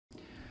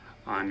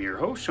I'm your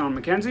host, Sean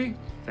MacKenzie.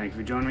 Thank you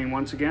for joining me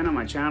once again on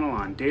my channel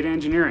on data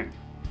engineering.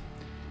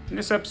 In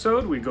this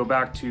episode, we go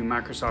back to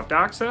Microsoft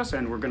Access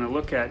and we're going to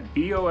look at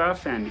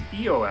BOF and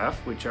EOF,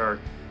 which are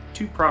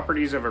two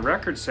properties of a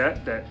record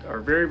set that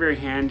are very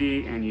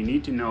handy and you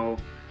need to know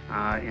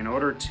in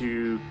order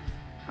to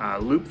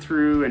loop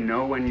through and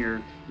know when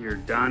you're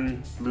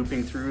done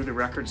looping through the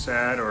record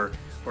set, or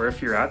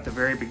if you're at the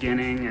very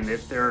beginning and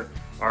if there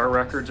are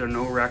records or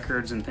no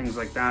records and things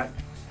like that.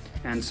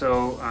 And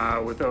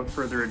so without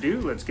further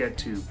ado, let's get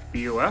to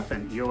BOF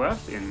and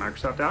EOF in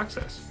Microsoft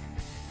Access.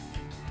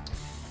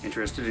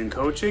 Interested in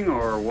coaching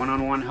or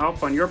one-on-one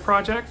help on your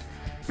project?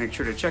 Make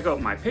sure to check out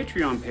my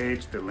Patreon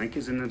page. The link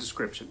is in the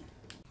description.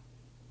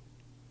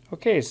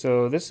 Okay,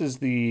 so this is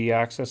the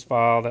Access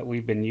file that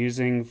we've been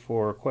using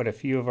for quite a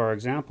few of our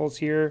examples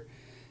here.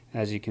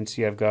 As you can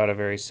see, I've got a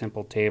very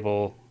simple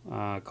table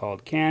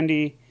called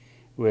Candy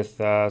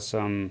with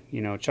some,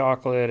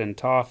 chocolate and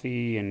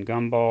toffee and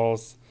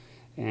gumballs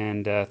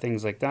and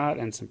things like that,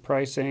 and some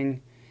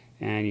pricing.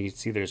 And you can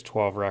see there's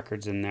 12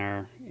 records in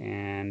there,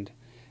 and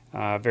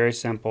very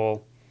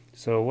simple.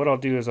 So what I'll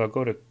do is I'll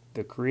go to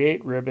the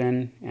Create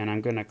ribbon and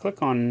I'm going to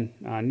click on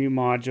New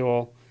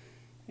Module.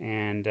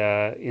 And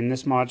in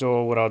this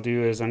module, what I'll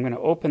do is I'm going to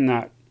open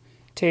that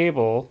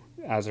table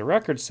as a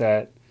record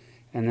set,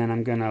 and then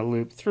I'm going to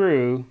loop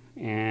through,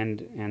 and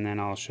then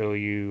I'll show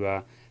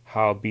you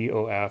how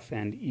BOF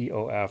and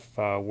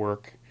EOF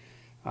work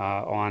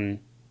on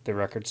the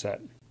record set.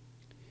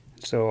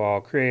 So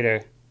I'll create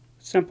a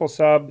simple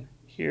sub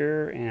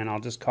here, and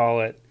I'll just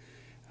call it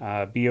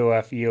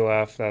BOF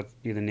EOF. That'll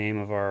be the name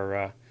of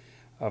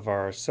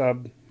our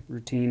sub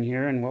routine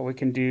here. And what we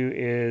can do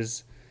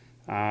is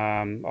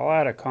I'll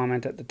add a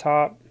comment at the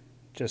top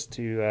just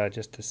to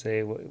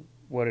say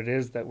what it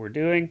is that we're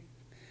doing,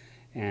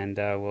 and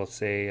we'll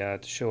say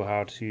to show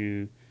how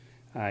to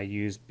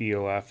use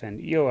BOF and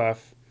EOF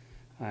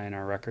in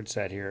our record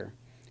set here.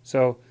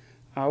 So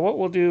what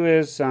we'll do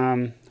is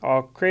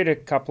I'll create a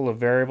couple of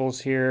variables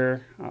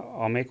here.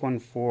 I'll make one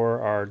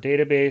for our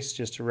database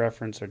just to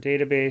reference our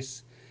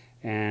database,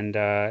 and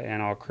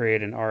I'll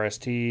create an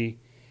RST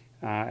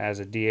as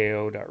a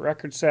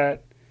DAO.RecordSet,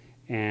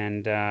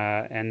 and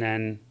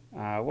then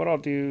what I'll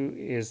do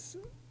is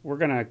we're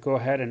going to go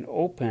ahead and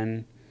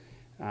open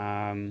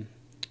our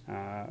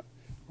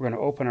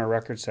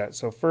record set.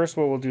 So first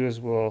what we'll do is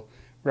we'll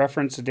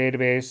reference the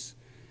database,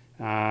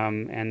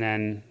 and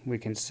then we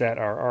can set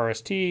our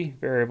RST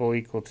variable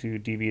equal to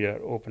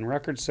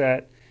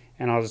db.openRecordSet,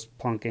 and I'll just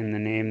plunk in the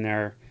name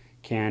there,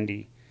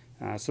 Candy.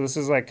 So this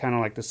is kind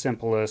of like the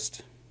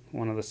simplest,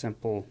 one of the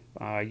simple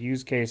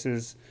use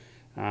cases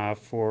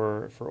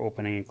for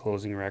opening and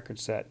closing a record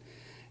set.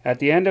 At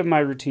the end of my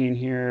routine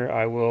here,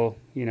 I will,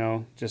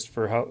 just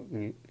for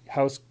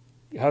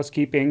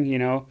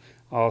housekeeping,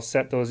 I'll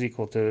set those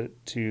equal to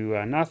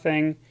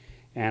nothing.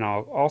 And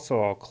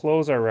I'll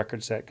close our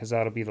record set, because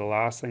that'll be the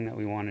last thing that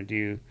we want to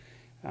do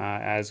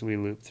as we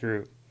loop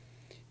through.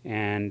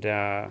 And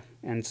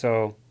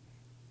so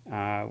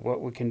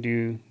what we can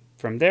do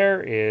from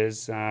there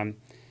is,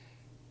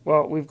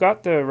 well, we've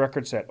got the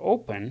record set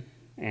open,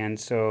 and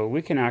so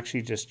we can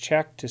actually just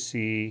check to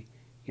see,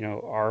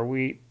 are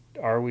we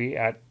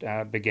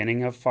at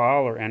beginning of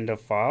file or end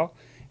of file?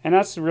 And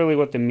that's really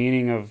what the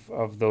meaning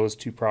of those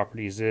two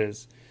properties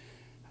is.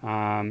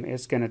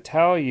 It's going to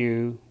tell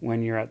you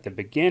when you're at the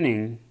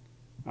beginning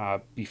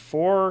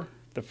before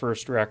the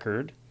first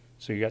record,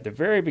 so you're at the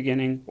very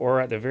beginning, or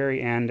at the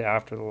very end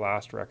after the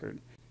last record.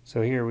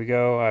 So here we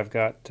go. I've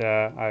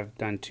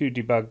done two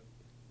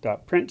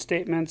debug.print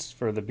statements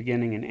for the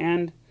beginning and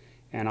end,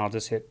 and I'll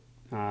just hit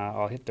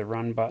the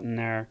run button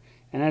there.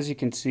 And as you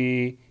can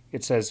see,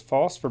 it says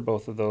false for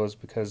both of those,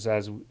 because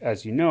as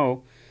you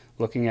know,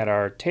 looking at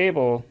our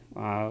table,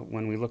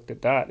 when we looked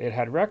at that, it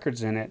had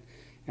records in it.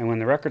 And when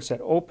the record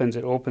set opens,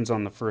 it opens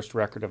on the first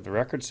record of the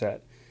record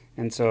set.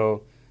 And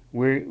so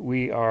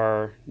we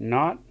are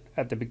not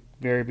at the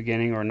very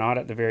beginning or not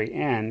at the very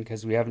end,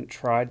 because we haven't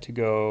tried to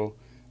go,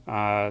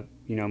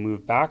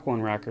 move back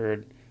one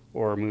record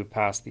or move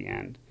past the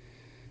end.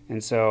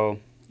 And so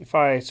if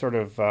I sort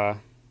of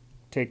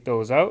take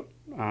those out,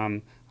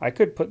 I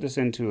could put this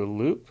into a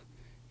loop.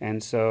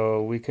 And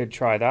so we could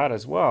try that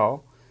as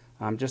well,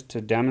 just to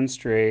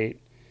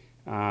demonstrate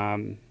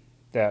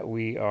that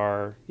we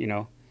are,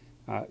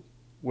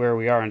 where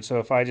we are. And so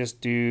if I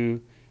just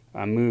do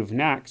move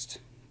next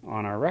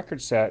on our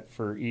record set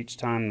for each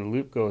time the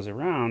loop goes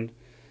around,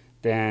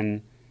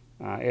 then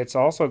it's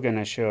also going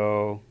to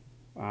show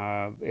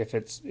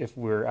if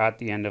we're at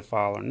the end of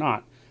file or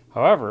not.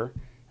 However,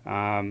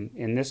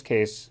 in this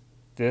case,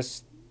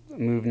 this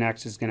move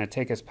next is going to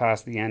take us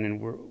past the end,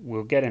 and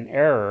we'll get an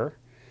error,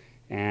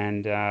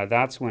 and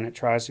that's when it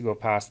tries to go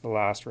past the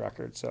last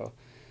record. So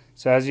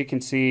as you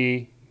can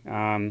see,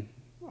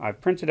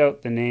 I've printed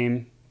out the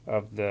name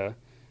of the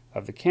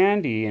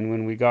candy, and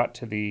when we got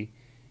to the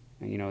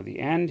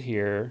end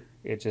here,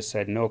 it just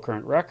said no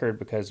current record,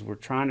 because we're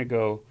trying to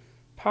go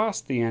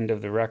past the end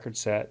of the record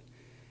set,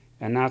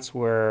 and that's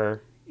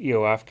where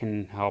EOF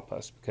can help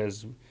us,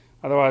 because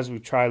otherwise we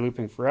try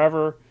looping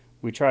forever,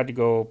 we tried to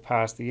go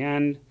past the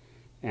end,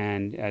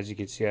 and as you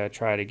can see, I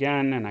tried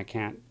again and I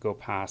can't go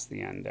past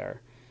the end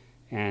there.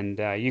 And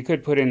you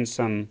could put in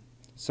some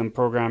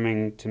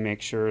programming to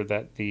make sure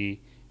that the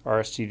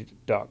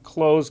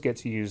rst.close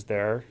gets used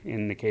there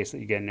in the case that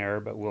you get an error,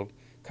 but we'll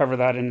cover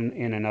that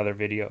in another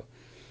video.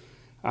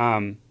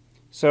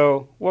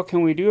 So what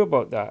can we do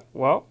about that?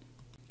 Well,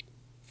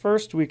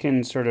 first we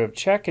can sort of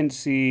check and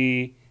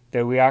see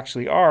that we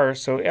actually are.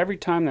 So every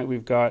time that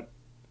we've got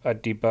a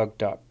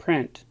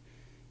debug.print,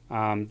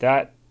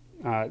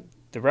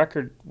 the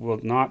record will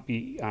not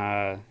be,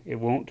 it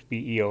won't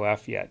be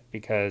EOF yet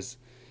because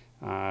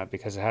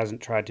it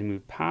hasn't tried to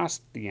move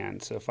past the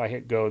end. So if I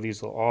hit go,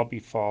 these will all be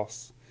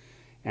false,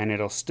 and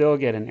it'll still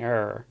get an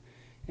error.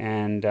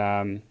 And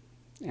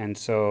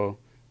so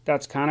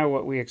that's kind of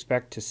what we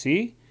expect to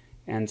see.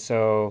 And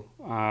so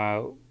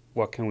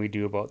what can we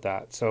do about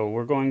that? So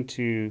we're going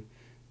to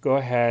go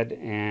ahead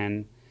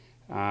and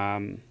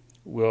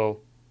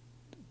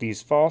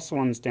these false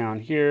ones down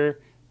here,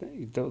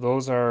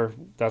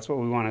 that's what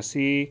we want to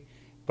see.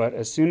 But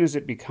as soon as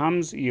it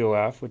becomes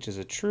EOF, which is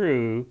a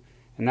true,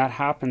 and that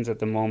happens at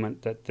the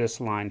moment that this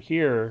line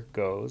here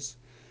goes,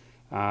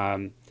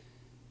 the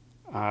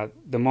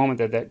moment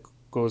that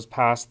goes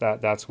past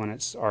that, that's when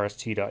it's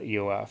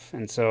rst.eof.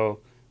 And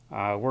so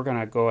we're going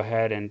to go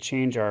ahead and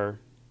change our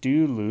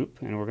do loop,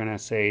 and we're going to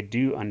say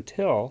do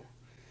until.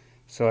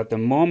 So at the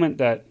moment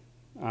that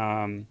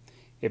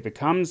it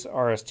becomes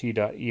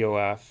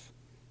rst.eof,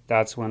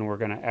 that's when we're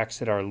going to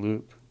exit our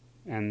loop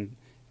and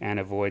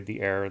avoid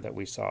the error that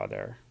we saw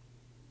there.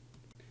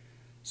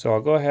 So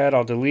I'll go ahead,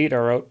 I'll delete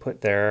our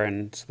output there,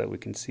 and so that we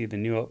can see the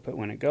new output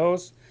when it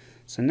goes.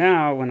 So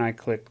now when I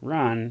click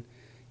run,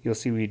 you'll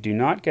see we do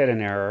not get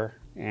an error,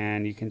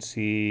 and you can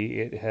see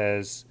it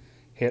has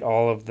hit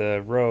all of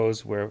the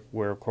rows where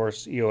of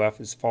course EOF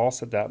is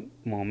false at that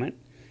moment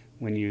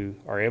when you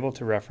are able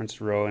to reference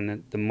the row,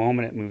 and the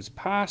moment it moves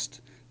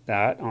past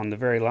that on the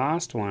very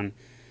last one,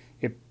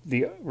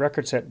 the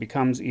record set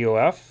becomes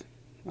EOF,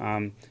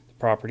 the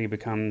property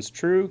becomes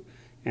true,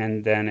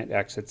 and then it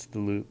exits the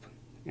loop,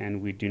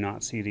 and we do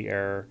not see the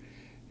error,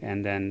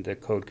 and then the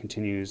code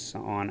continues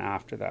on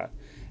after that.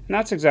 And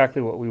that's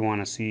exactly what we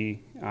want to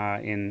see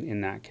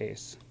in that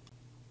case.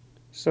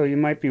 So you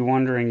might be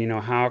wondering,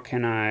 how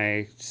can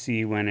I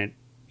see when it,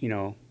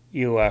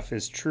 EOF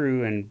is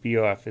true and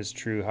BOF is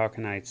true? How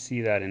can I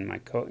see that in my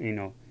code,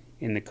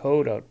 in the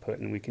code output?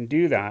 And we can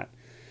do that.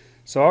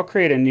 So I'll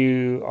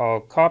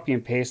copy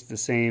and paste the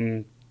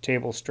same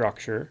table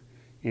structure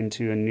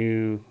into a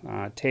new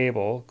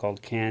table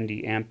called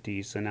candy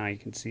empty. So now you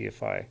can see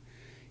if I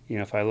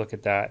look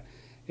at that,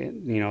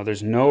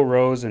 there's no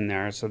rows in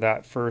there. So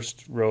that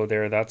first row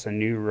there, that's a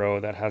new row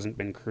that hasn't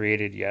been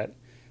created yet.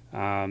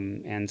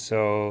 And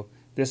so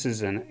this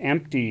is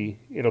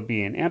it'll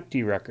be an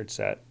empty record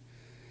set.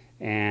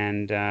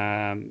 And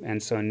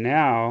so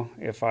now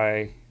if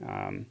I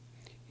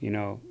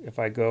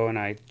go and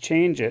I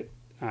change it,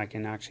 I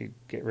can actually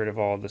get rid of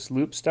all this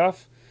loop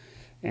stuff,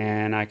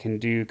 and I can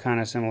do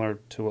kind of similar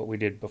to what we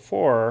did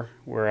before,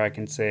 where I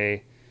can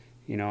say,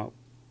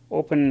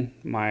 open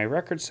my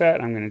record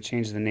set. I'm going to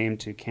change the name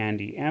to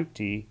candy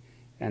empty,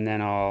 and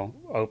then I'll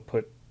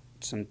output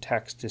some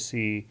text to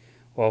see,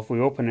 well, if we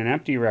open an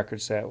empty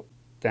record set,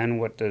 then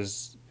what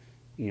does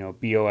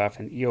BOF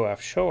and EOF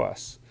show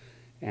us?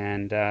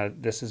 And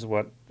this is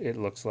what it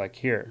looks like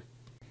here.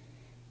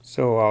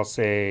 So I'll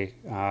say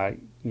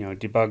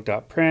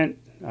debug.print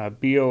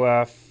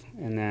BOF,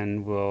 and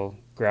then we'll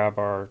grab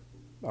our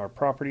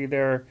property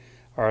there,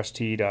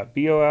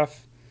 rst.bof,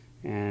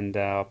 and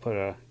I'll put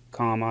a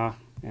comma,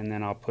 and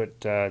then I'll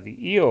put the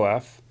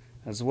EOF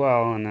as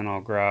well, and then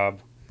I'll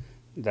grab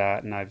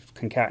that, and I've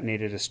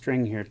concatenated a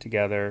string here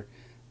together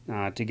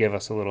to give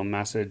us a little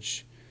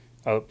message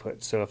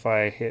output. So if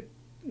I hit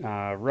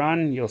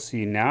run, you'll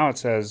see now it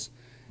says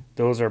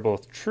those are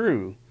both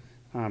true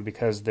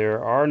because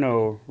there are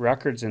no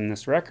records in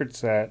this record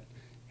set,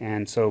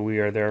 and so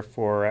we're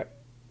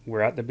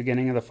at the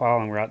beginning of the file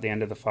and we're at the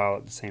end of the file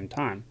at the same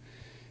time.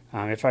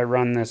 If I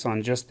run this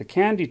on just the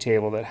candy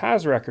table that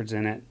has records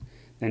in it,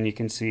 then you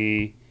can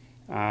see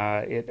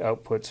it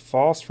outputs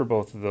false for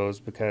both of those,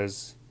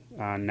 because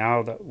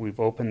now that we've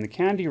opened the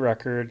candy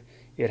record,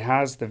 it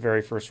has the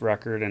very first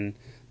record, and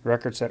the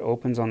record set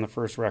opens on the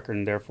first record,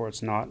 and therefore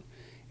it's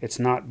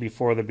not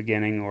before the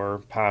beginning or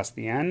past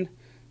the end.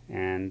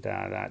 And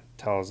that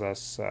tells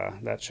us,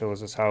 that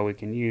shows us how we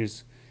can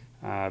use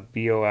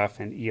BOF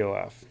and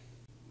EOF.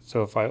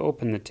 So if I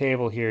open the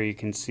table here, you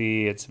can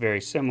see it's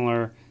very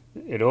similar.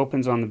 It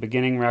opens on the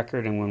beginning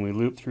record, and when we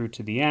loop through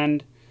to the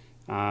end,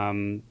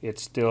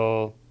 it's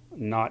still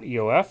not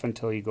EOF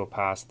until you go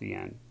past the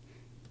end.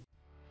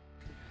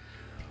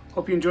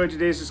 Hope you enjoyed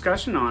today's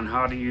discussion on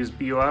how to use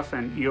BOF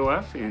and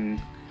EOF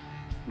in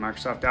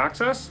Microsoft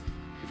Access.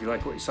 If you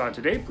like what you saw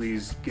today,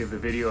 please give the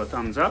video a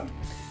thumbs up.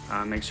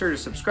 Make sure to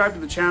subscribe to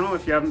the channel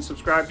if you haven't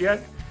subscribed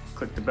yet.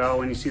 Click the bell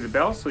when you see the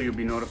bell so you'll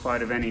be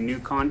notified of any new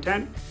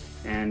content.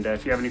 And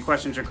if you have any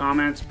questions or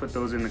comments, put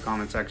those in the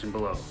comment section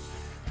below.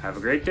 Have a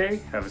great day,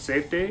 have a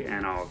safe day,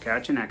 and I'll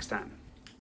catch you next time.